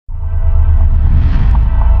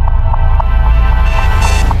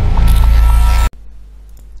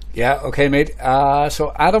Yeah, okay, mate.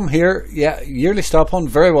 So Adam here, yeah, yearly stop hunt,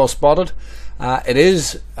 very well spotted. It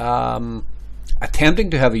is attempting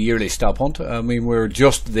to have a yearly stop hunt. I mean, we're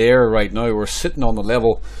just there right now. We're sitting on the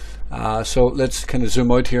level. So let's kind of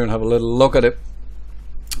zoom out here and have a little look at it.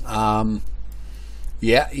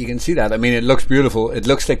 Yeah, you can see that. I mean, it looks beautiful. It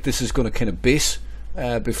looks like this is going to kind of base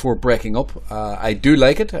before breaking up. I do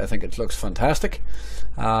like it. I think it looks fantastic.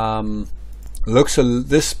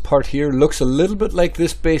 This part here looks a little bit like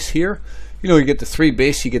this base here. You know, you get the three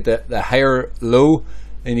base, you get the higher low,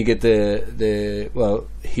 and you get the well,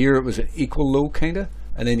 here it was an equal low kind of,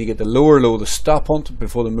 and then you get the lower low, the stop hunt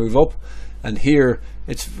before they move up, and here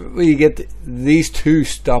it's you get these two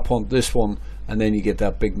stop hunt, this one, and then you get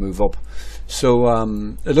that big move up. So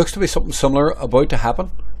it looks to be something similar about to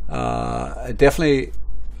happen. I definitely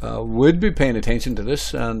would be paying attention to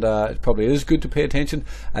this, and it probably is good to pay attention.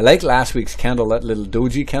 I like last week's candle, that little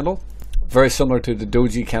doji candle, very similar to the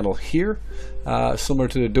doji candle here, similar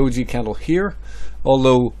to the doji candle here,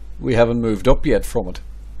 although we haven't moved up yet from it.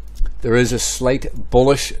 There is a slight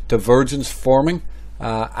bullish divergence forming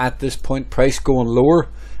at this point, price going lower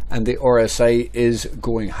and the RSI is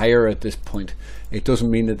going higher at this point. It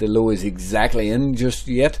doesn't mean that the low is exactly in just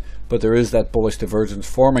yet, but there is that bullish divergence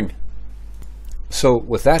forming. So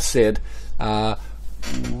with that said,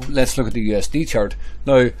 let's look at the USD chart.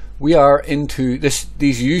 Now we are into this.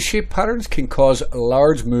 These U-shaped patterns can cause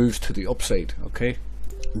large moves to the upside. Okay,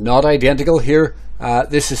 not identical here.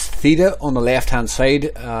 This is theta on the left hand side.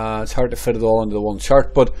 It's hard to fit it all into the one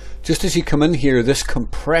chart, but just as you come in here, this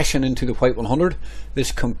compression into the white 100,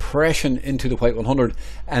 this compression into the white 100,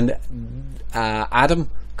 and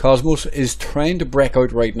Adam Cosmos is trying to break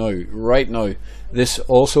out right now. This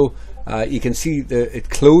also, you can see it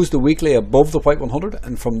closed the weekly above the white 100,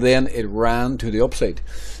 and from then it ran to the upside.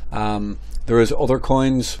 There is other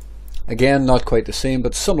coins, again not quite the same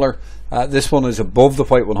but similar. This one is above the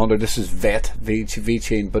white 100. This is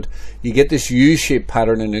VeChain, but you get this U-shaped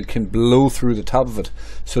pattern and it can blow through the top of it.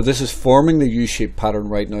 So this is forming the U-shaped pattern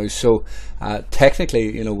right now. So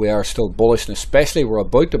technically, you know, we are still bullish, and especially we're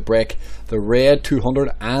about to break the red 200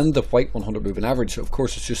 and the white 100 moving average. Of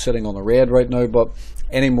course, it's just sitting on the red right now, but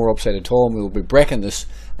any more upside at all, and we will be breaking this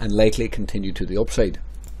and likely continue to the upside.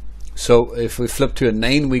 So if we flip to a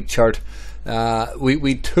 9-week chart,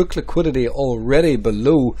 we took liquidity already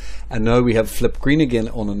below, and now we have flipped green again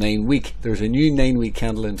on a 9-week. There's a new 9-week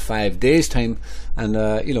candle in 5 days time, and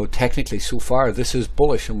you know, technically so far this is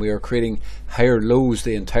bullish, and we are creating higher lows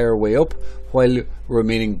the entire way up while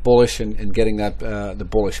remaining bullish and getting that the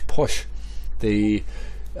bullish push. The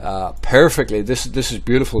perfectly, this is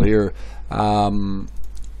beautiful here.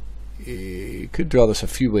 You could draw this a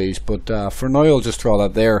few ways, but for now I'll just draw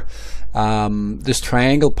that there. This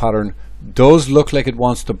triangle pattern does look like it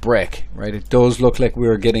wants to break, right? It does look like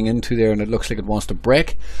we're getting into there, and it looks like it wants to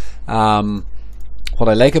break. What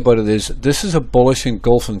I like about it is this is a bullish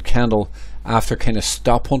engulfing candle after kind of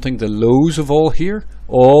stop hunting the lows of all here.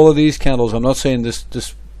 All of these candles, I'm not saying this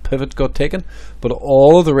pivot got taken, but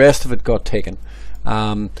all of the rest of it got taken.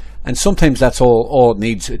 And sometimes that's all it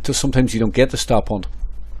needs. It just, sometimes you don't get the stop hunt.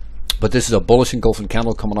 But this is a bullish engulfing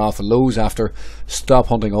candle coming off the lows after stop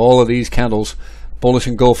hunting all of these candles. Bullish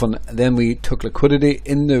engulfing, then we took liquidity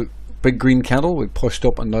in the big green candle, we pushed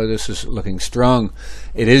up, and now this is looking strong.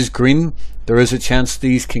 It is green. There is a chance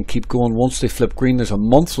these can keep going once they flip green. There's a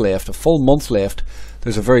month left, a full month left.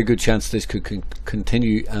 There's a very good chance this could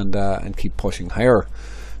continue and keep pushing higher.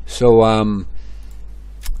 So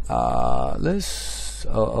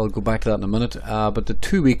I'll go back to that in a minute, but the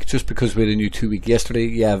 2-week, just because we had a new 2-week yesterday,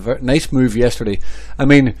 yeah, nice move yesterday. I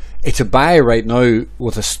mean, it's a buy right now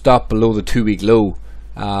with a stop below the 2-week low.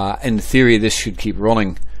 In theory this should keep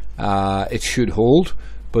running, it should hold,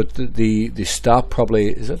 but the stop probably,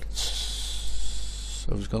 is it,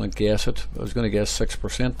 I was going to guess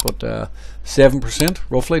 6%, but 7%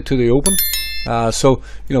 roughly to the open. So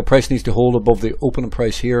you know, price needs to hold above the open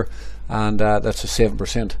price here, and that's a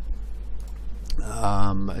 7%.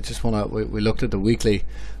 I just want to, we looked at the weekly.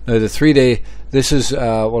 Now the 3-day, this is what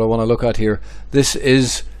I want to look at here. This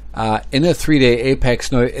is in a 3-day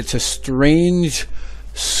apex. Now it's a strange,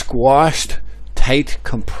 squashed, tight,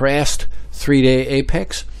 compressed 3-day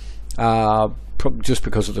apex, just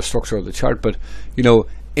because of the structure of the chart. But you know,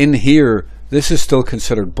 in here this is still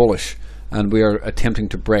considered bullish, and we are attempting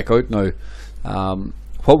to break out now.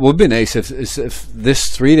 What would be nice is if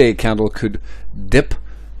this 3-day candle could dip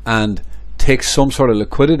and take some sort of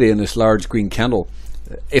liquidity in this large green candle.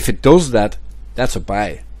 If it does that, that's a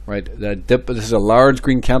buy, right? That dip, this is a large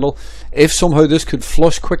green candle. If somehow this could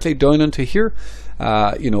flush quickly down into here,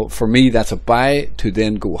 you know, for me that's a buy to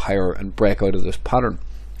then go higher and break out of this pattern.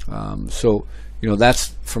 So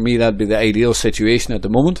that's, for me, that'd be the ideal situation at the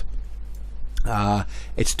moment.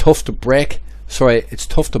 It's tough to it's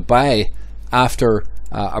tough to buy after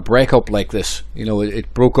a breakup like this.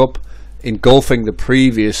 It broke up, engulfing the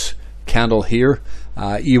previous candle here.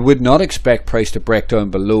 You would not expect price to break down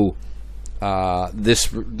below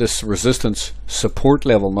this resistance support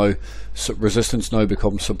level now. So resistance now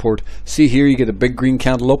becomes support. See here, you get a big green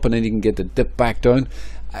candle up, and then you can get the dip back down.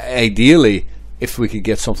 Ideally, if we could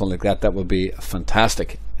get something like that, that would be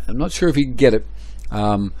fantastic. I'm not sure if you can get it.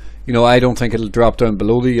 I don't think it'll drop down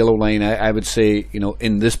below the yellow line. I would say,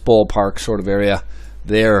 in this ballpark sort of area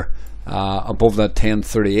there, above that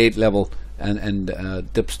 1038 level, and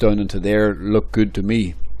dips down into there, look good to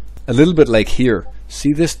me. A little bit like here.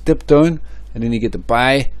 See this dip down, and then you get the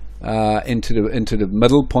buy into the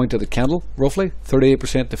middle point of the candle, roughly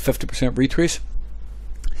 38% to 50% retrace.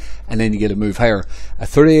 And then you get a move higher. A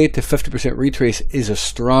 38 to 50% retrace is a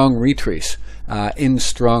strong retrace. In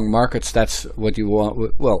strong markets, that's what you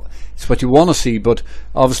want. Well, it's what you want to see, but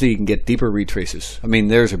obviously you can get deeper retraces. I mean,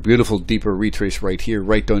 there's a beautiful deeper retrace right here,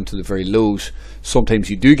 right down to the very lows. Sometimes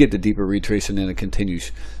you do get the deeper retrace, and then it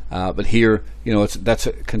continues. But here, that's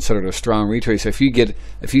considered a strong retrace. If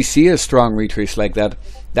you see a strong retrace like that,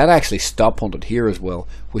 that actually stop hunted here as well,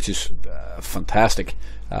 which is fantastic.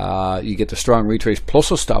 You get the strong retrace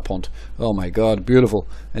plus a stop hunt. Oh my God, beautiful!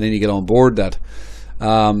 And then you get on board that.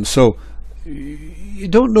 So you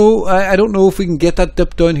don't know. I don't know if we can get that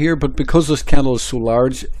dip down here, but because this candle is so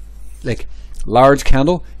large, like large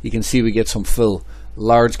candle, you can see we get some fill.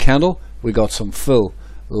 Large candle, we got some fill.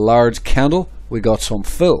 Large candle, we got some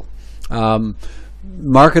fill.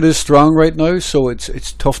 Market is strong right now, so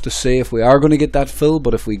it's tough to say if we are going to get that fill.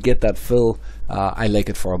 But if we get that fill, I like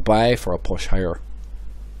it for a buy, for a push higher.